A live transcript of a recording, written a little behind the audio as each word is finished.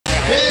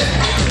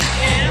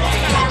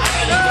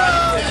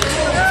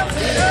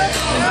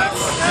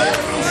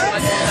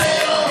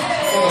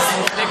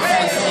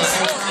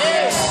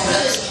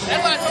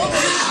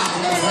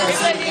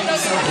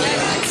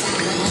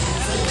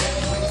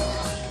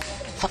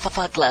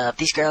Fuck love,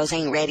 these girls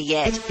ain't ready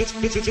yet.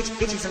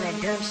 Bitches on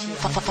that dumb shit.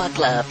 Fuck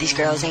love, these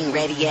girls ain't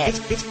ready yet.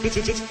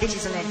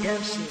 Bitches on that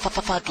dumb shit.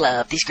 Fuck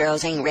love, these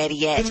girls ain't ready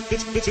yet.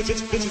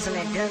 Bitches on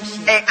that dumb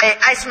shit. Hey,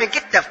 Iceman,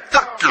 get the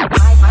fuck out.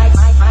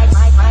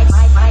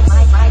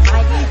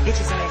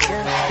 Bitches on that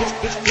dumb.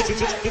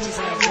 Bitches on that dumb. Bitches on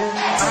that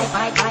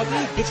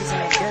dumb. Bitches on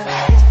that dumb.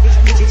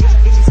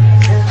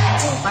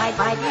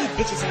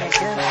 Bitches on that dumb. Bitches on that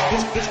dumb.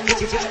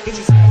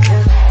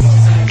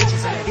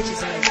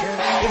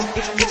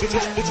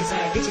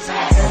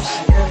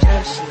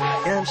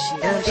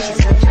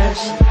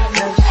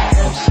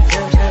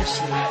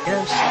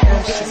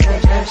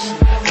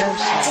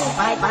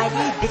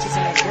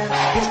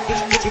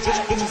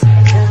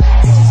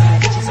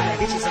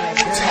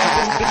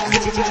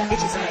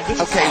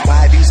 Okay,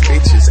 why these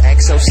bitches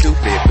act so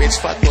stupid? Bitch,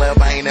 fuck love,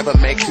 I ain't never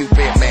met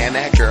Cupid. Man,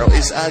 that girl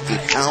is ugly,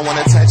 I don't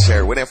wanna touch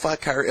her. Wouldn't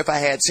fuck her if I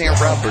had 10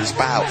 rubbers.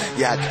 Bow,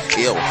 yuck,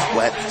 ill,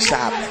 what,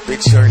 stop.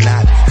 Bitch, you're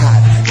not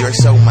hot, you're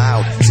so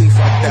mild. T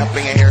fucked up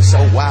and your hair so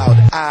wild.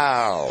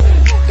 Ow,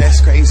 that's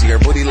crazy. Her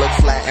booty look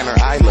flat and her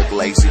eye look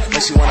lazy,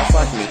 but she wanna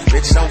fuck me.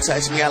 Bitch, don't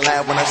touch me, I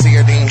laugh when I see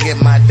her, then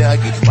hit my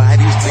Dougie. Why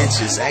these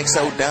bitches act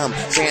so dumb?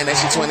 Saying that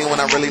she 20 when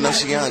I really know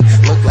she young.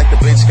 Look like the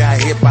bitch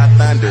got hit by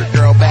thunder.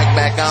 Girl, back,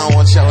 I don't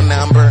want your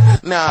number.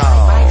 No.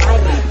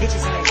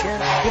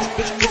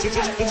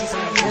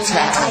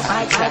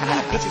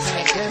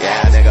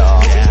 Yeah, nigga.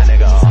 Yeah,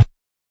 nigga.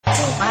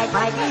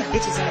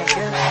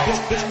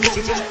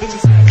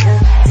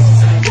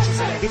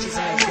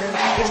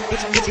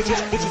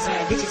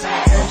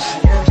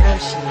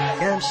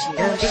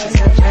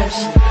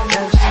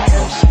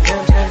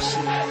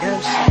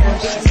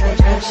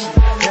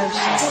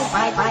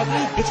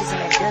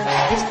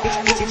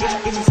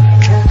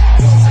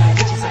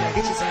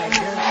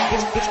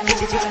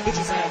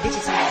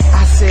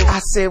 I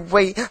said,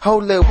 wait,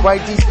 hold up, why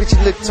these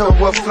bitches look toe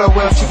up, flow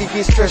up, she can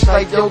get stretched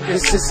like yoga.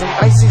 System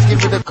ices,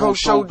 give her the cold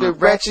shoulder,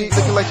 ratchet,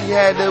 looking like she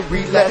had a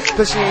relapse,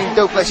 plus she ain't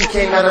dope like she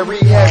came out of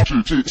rehab.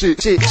 Shit,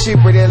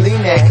 where that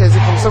lean at, cause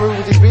if I'm somewhere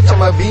with this bitch,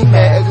 I'ma be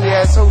mad. Ugly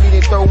ass hoe,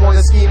 need to throw on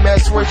a ski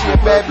mask, swear she a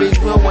bad bitch,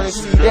 we don't wanna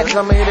see that.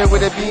 I'ma hit her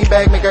with a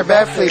beanbag, make her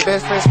bad flip,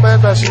 best friend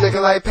SpongeBob, she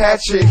looking like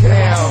Patrick.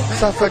 Damn,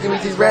 stop fucking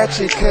with these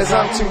ratchet, cause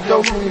I'm too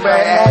dope for me by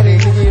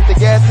addict. Nigga, if the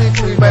gas is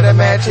free by the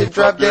match it,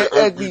 drop that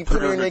ugly,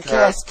 put her in a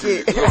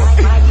casket.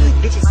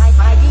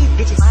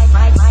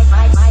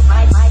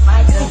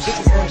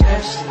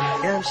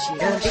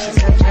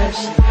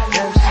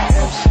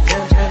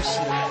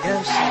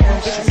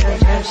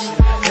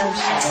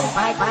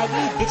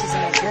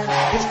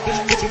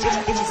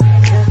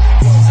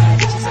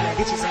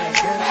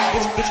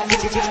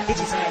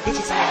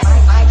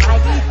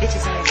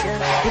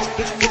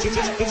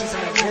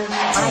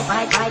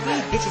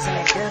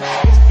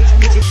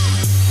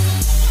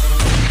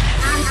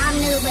 I'm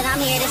new, but I'm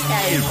here to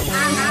stay.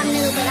 I'm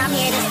new, but I'm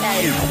here to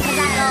stay. Cause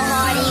I go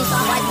hard and you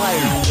soft like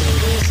word.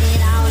 This shit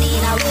I don't need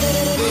no.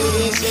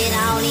 This shit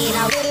I don't need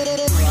no.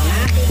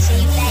 I'm bitching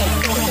you fake.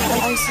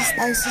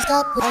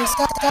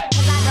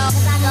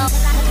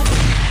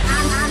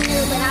 I'm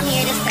new, but I'm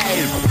here to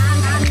stay.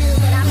 I'm new,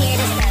 but I'm here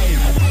to stay.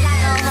 Cause I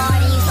go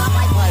hard and you soft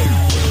like word.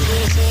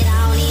 This shit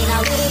I don't need no.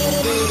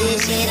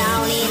 This shit I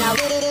don't need no.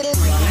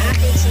 I'm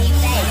bitching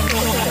you fake.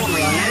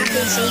 I'm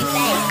bitching you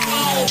fake.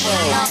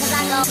 Cause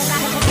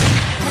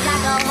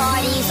I go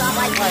hard and you soft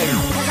like word.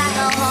 Cause I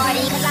go hard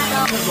and you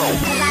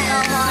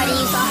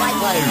soft like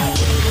word.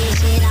 This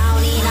shit I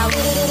don't need no.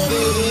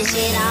 This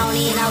shit I don't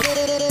need no.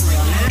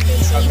 I'm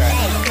bitching you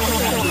fake.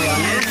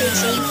 I'm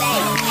bitching you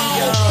fake.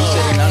 You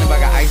should've known if I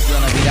got ices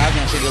on the beat, I was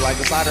gonna treat it like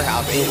a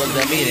slaughterhouse. It was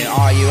the meeting.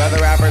 All you other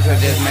rappers are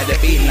just meant to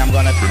beat, and I'm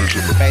gonna finish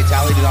with the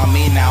fatality on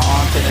me. Now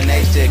on to the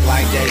next chick,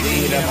 like Jay-Z,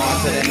 hit up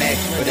on to the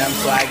next with them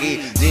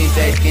swaggy. Jeans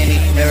stay skinny,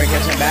 never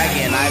catch them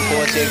baggy. And I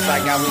pull chicks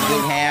like I was do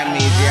hand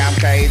me. Yeah, I'm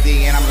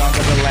crazy, and I'm gonna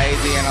the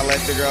lazy, and I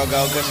let the girl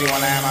go cause she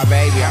wanna have my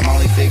baby. I'm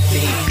only 16,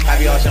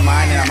 happy ocean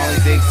mind, and I'm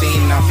only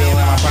 16, and I'm feeling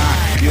my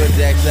prime. You a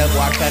Dex up,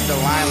 walk cut the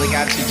line, we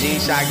got your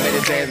G-Shock, better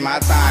say it's my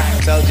time.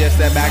 So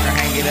just step back or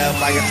hang it up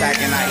like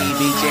attacking I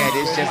EB, yeah,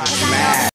 this just mad.